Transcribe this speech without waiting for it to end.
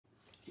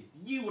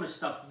you want to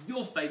stuff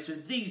your face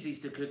with these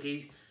Easter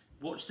cookies,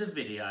 watch the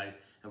video.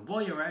 And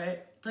while you're at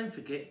it, don't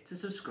forget to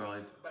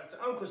subscribe. Back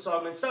to Uncle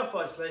Simon's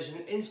Self-Isolation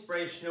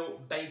Inspirational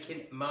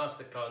Baking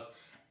Masterclass.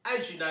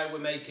 As you know, we're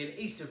making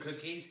Easter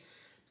cookies,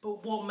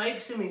 but what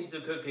makes them Easter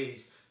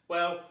cookies?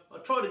 Well, I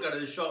tried to go to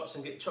the shops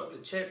and get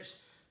chocolate chips,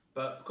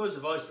 but because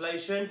of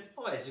isolation,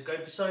 I had to go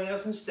for something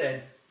else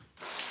instead.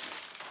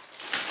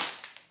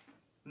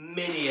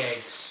 Mini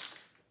eggs.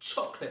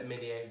 Chocolate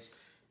mini eggs.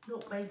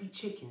 Not baby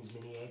chicken's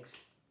mini eggs.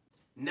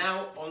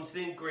 Now onto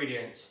the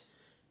ingredients.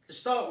 To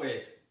start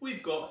with,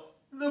 we've got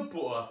the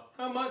butter.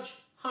 How much?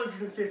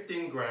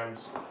 115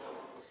 grams.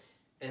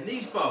 In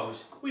these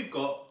bowls, we've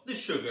got the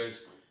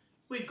sugars.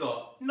 We've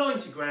got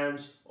 90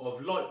 grams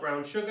of light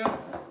brown sugar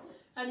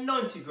and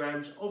 90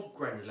 grams of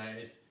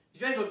granulated.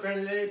 If you ain't got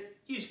granulated,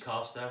 use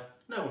caster,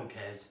 no one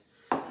cares.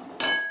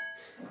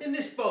 In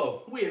this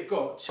bowl, we have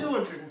got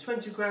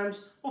 220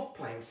 grams of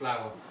plain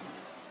flour.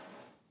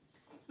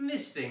 In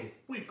this thing,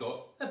 we've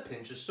got a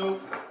pinch of salt.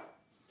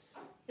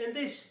 In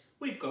this,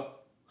 we've got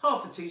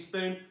half a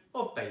teaspoon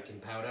of baking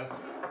powder.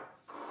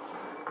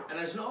 And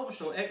as an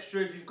optional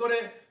extra, if you've got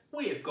it,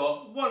 we have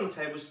got 1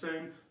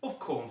 tablespoon of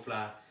corn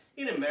flour.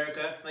 In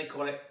America, they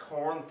call it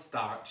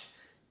cornstarch.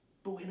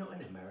 But we're not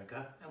in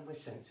America, and we're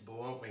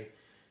sensible, aren't we?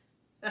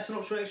 That's an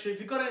optional extra. If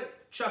you've got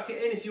it, chuck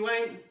it in. If you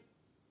ain't.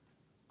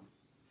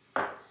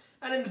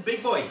 And in the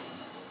big boy,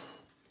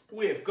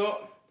 we have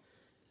got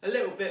a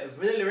little bit of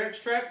vanilla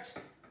extract.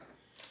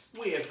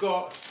 We have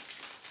got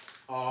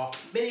our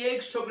mini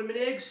eggs, chocolate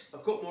mini eggs.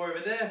 I've got more over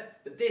there,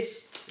 but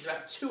this is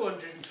about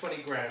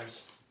 220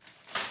 grams.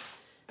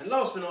 And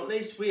last but not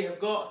least, we have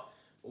got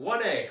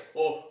 1 egg,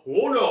 or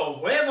uno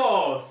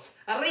huevos.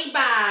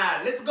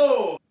 Arriba, let's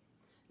go.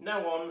 Now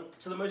on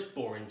to the most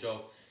boring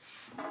job.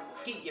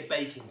 Get your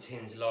baking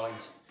tins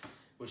lined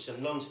with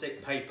some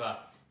non-stick paper.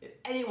 If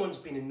anyone's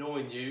been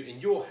annoying you in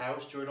your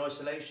house during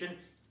isolation,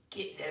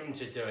 get them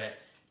to do it.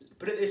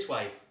 Put it this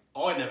way,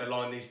 I never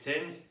lined these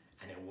tins,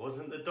 and it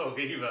wasn't the dog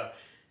either.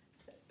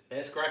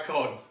 Let's crack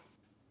on.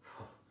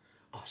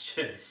 I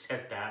should have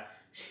said that.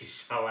 She's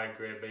so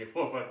angry at me.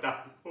 What have I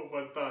done? What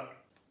have I done?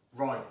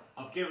 Right,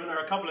 I've given her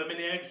a couple of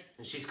mini eggs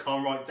and she's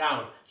calmed right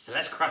down. So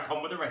let's crack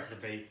on with the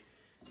recipe.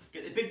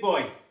 Get the big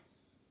boy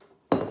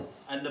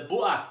and the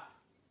butter.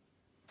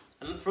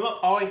 And from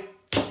up high,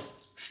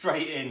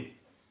 straight in.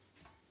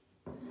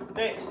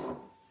 Next,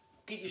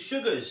 get your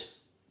sugars.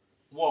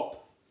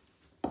 Whop.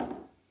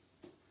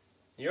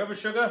 Your other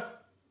sugar,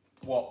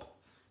 whop.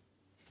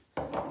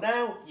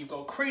 Now you've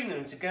got to cream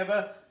them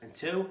together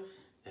until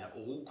they're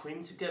all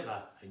creamed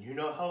together. And you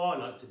know how I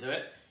like to do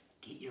it.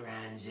 Get your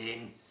hands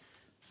in.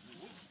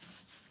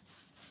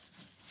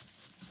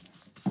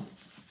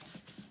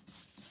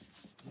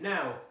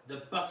 Now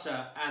the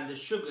butter and the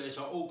sugars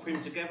are all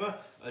creamed together,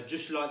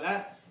 just like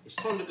that. It's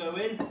time to go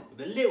in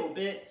with a little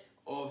bit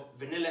of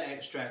vanilla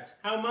extract.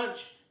 How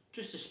much?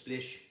 Just a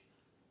splish.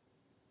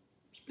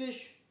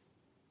 Splish.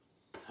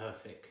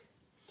 Perfect.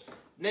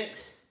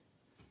 Next,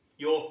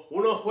 your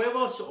uno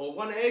huevos, or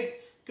 1 egg.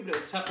 Give it a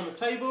little tap on the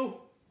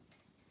table.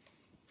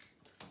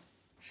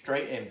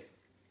 Straight in.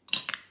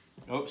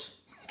 Oops.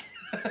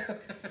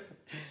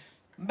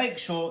 Make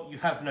sure you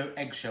have no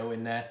eggshell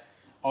in there.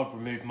 I've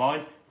removed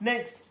mine.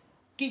 Next,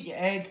 get your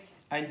egg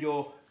and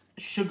your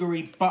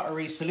sugary,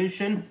 buttery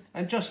solution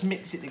and just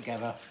mix it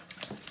together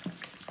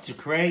to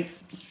create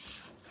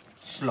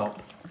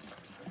slop.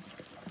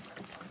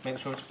 Make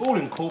sure it's all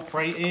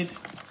incorporated.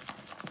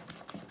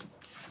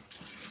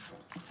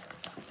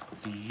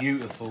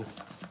 Beautiful.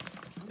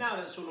 Now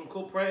that's all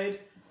incorporated,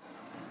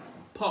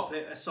 pop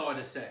it aside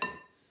a sec.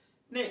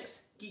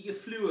 Next, get your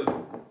fluid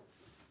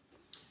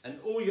and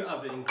all your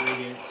other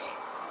ingredients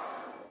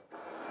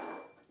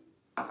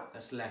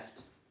that's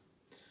left.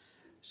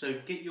 So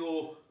get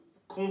your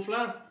corn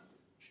flour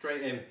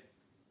straight in,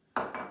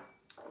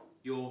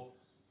 your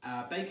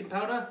baking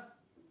powder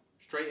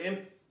straight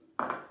in,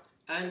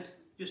 and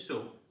your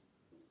salt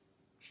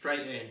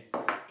straight in.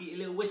 Get your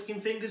little whisking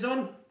fingers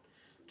on,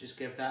 just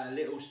give that a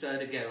little stir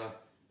together.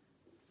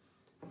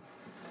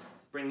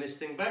 Bring this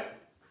thing back,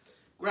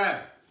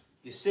 grab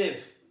your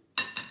sieve,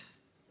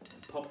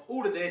 pop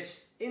all of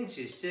this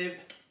into your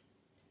sieve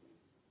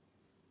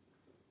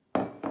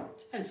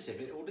and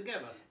sieve it all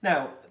together.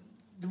 Now,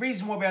 the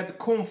reason why we add the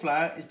corn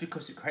flour is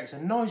because it creates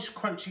a nice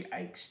crunchy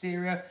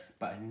exterior,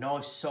 but a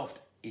nice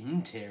soft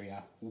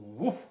interior.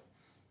 Woof.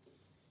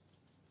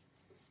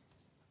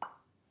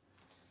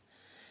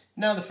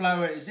 Now the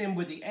flour is in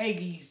with the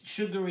eggy,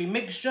 sugary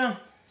mixture.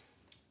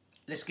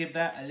 Let's give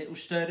that a little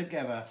stir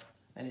together,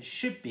 and it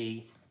should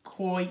be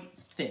quite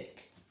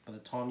thick by the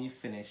time you've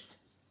finished.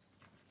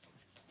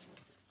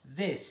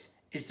 This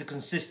is the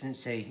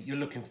consistency you're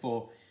looking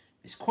for.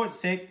 It's quite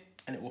thick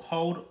and it will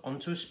hold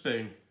onto a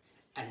spoon.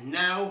 And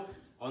now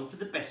onto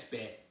the best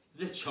bit,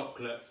 the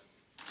chocolate.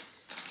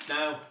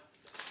 Now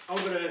I'm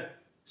gonna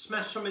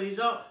smash some of these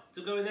up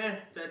to go in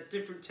there to add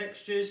different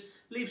textures,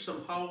 leave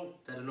some whole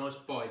to add a nice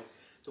bite.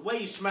 The way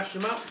you smash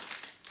them up,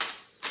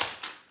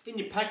 in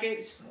your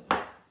packets,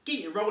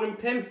 get your rolling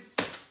pin,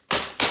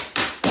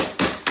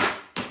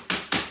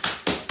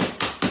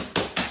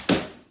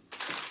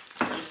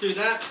 do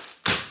that.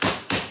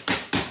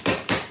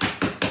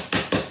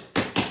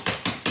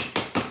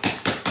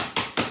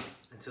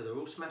 Until they're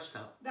all smashed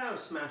up. Now I've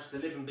smashed the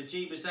living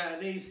bejeebers out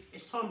of these,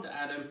 it's time to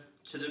add them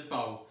to the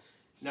bowl.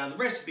 Now the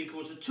recipe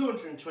calls for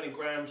 220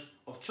 grams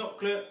of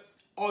chocolate.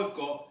 I've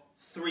got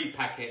 3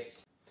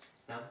 packets.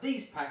 Now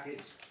these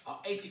packets are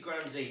 80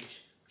 grams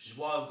each, which is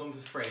why I've gone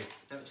for 3.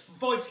 Now it's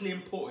vitally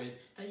important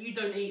that you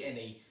don't eat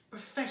any.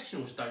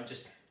 Professionals don't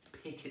just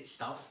pick at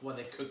stuff while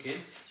they're cooking.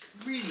 It's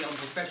really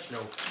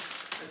unprofessional.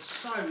 It's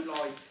so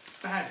like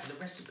bad for the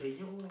recipe.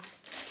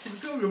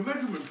 You've got your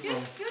measurements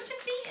wrong. You're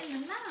just eating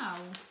them now.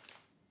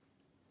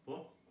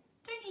 What?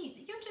 Don't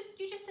eat.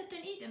 You just said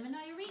don't eat them, and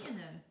now you're eating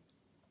them.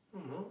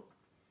 I'm not.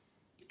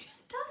 You've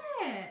just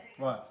done it.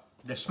 Right,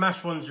 the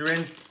smashed ones are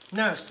in.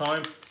 Now it's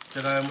time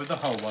to go in with the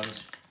whole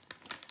ones.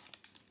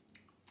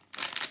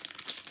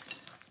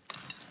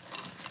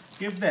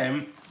 Give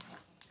them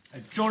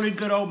a jolly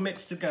good old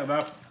mix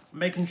together,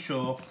 making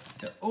sure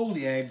that all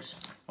the eggs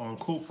are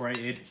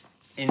incorporated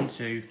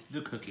into the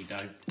cookie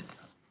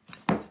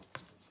dough.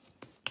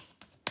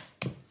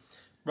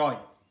 Right,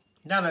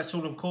 now that's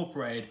all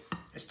incorporated,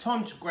 it's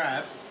time to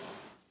grab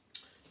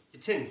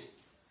your tins.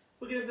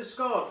 We're going to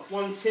discard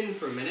one tin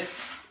for a minute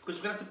because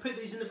we're going to have to put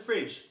these in the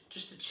fridge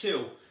just to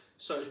chill,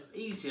 so it's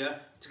easier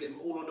to get them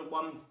all onto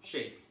one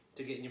sheet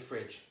to get in your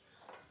fridge.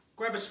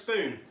 Grab a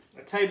spoon,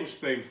 a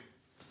tablespoon,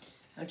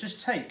 and just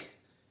take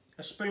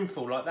a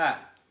spoonful like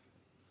that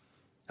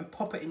and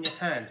pop it in your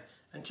hand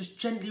and just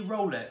gently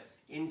roll it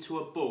into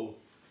a ball.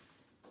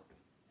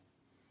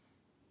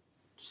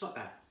 Just like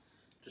that.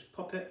 Just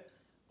pop it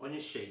on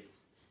your sheet.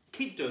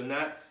 Keep doing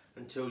that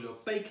until your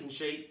baking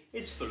sheet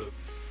is full of.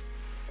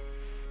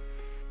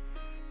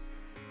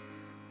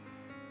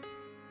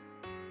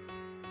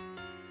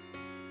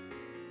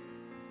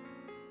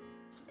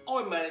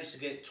 I managed to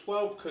get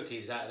 12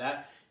 cookies out of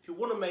that. If you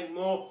want to make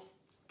more,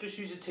 just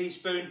use a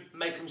teaspoon,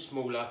 make them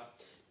smaller.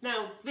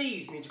 Now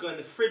these need to go in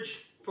the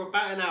fridge for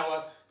about an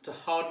hour to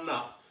harden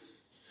up.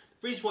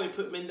 The reason why you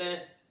put them in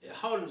there, it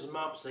hardens them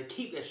up so they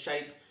keep their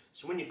shape,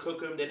 so when you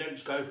cook them they don't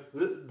just go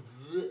and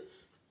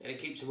it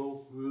keeps them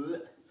all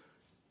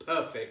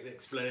perfect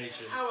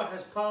explanation. An hour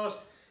has passed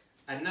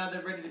and now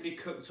they're ready to be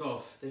cooked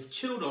off. They've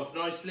chilled off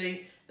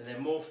nicely and they're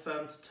more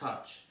firm to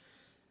touch.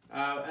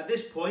 At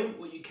this point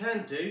what you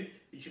can do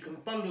is you can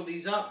bundle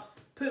these up,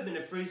 put them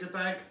in a freezer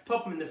bag,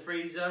 pop them in the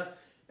freezer,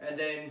 and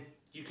then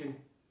you can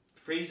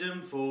freeze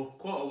them for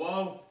quite a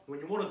while. When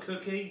you want a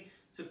cookie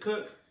to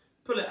cook,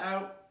 pull it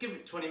out, give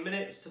it 20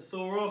 minutes to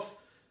thaw off,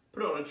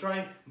 put it on a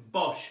tray,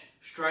 bosh,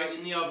 straight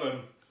in the oven.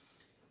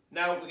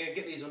 Now we're going to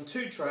get these on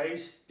 2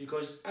 trays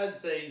because as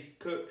they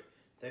cook,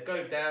 they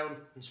go down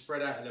and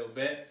spread out a little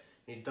bit.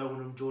 And you don't want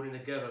them joining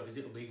together because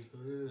it'll be...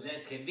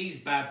 Let's get these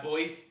bad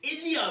boys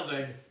in the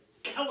oven.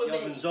 Come with me.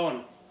 The oven's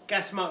on,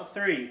 gas mark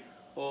 3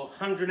 or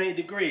 180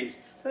 degrees.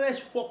 Now let's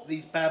whop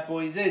these bad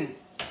boys in.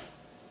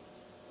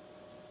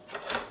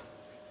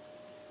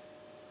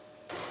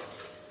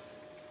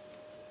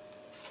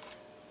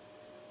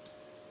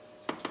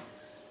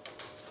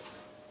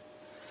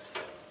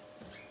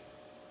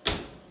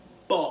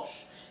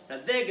 Bosh. Now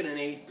they're going to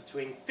need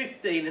between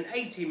 15 and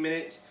 18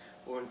 minutes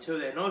or until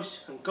they're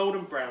nice and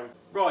golden brown.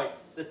 Right,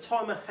 the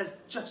timer has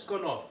just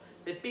gone off.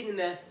 They've been in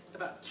there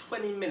about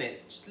 20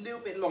 minutes, just a little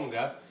bit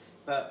longer,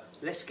 but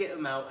let's get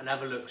them out and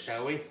have a look,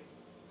 shall we?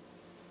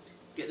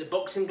 Get the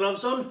boxing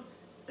gloves on,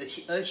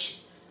 ush, ush.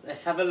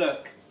 Let's have a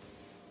look.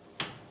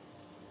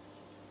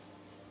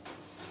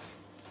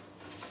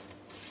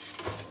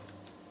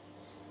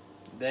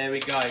 There we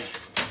go.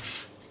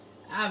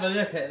 Have a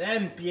look at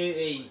them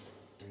beauties.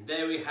 And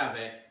there we have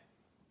it.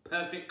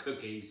 Perfect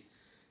cookies.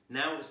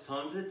 Now it's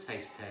time for the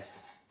taste test.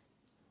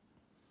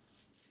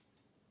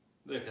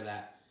 Look at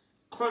that.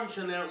 Crunch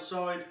on the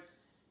outside,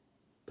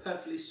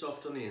 perfectly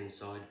soft on the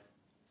inside.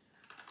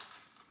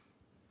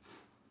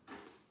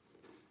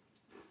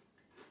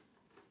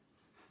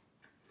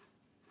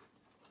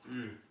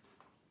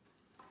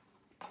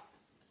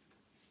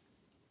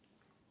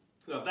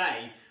 Look,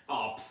 they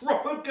are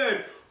proper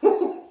good.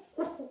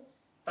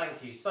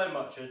 Thank you so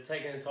much for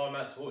taking the time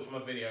out to watch my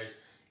videos.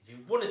 If you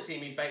want to see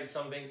me bake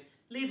something,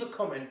 leave a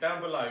comment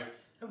down below.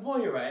 And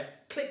while you're at it,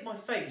 click my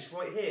face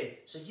right here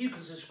so you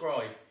can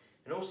subscribe.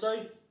 And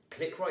also,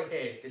 click right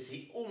here to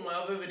see all my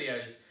other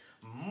videos.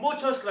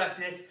 Muchas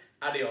gracias.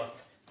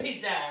 Adios.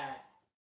 Peace out.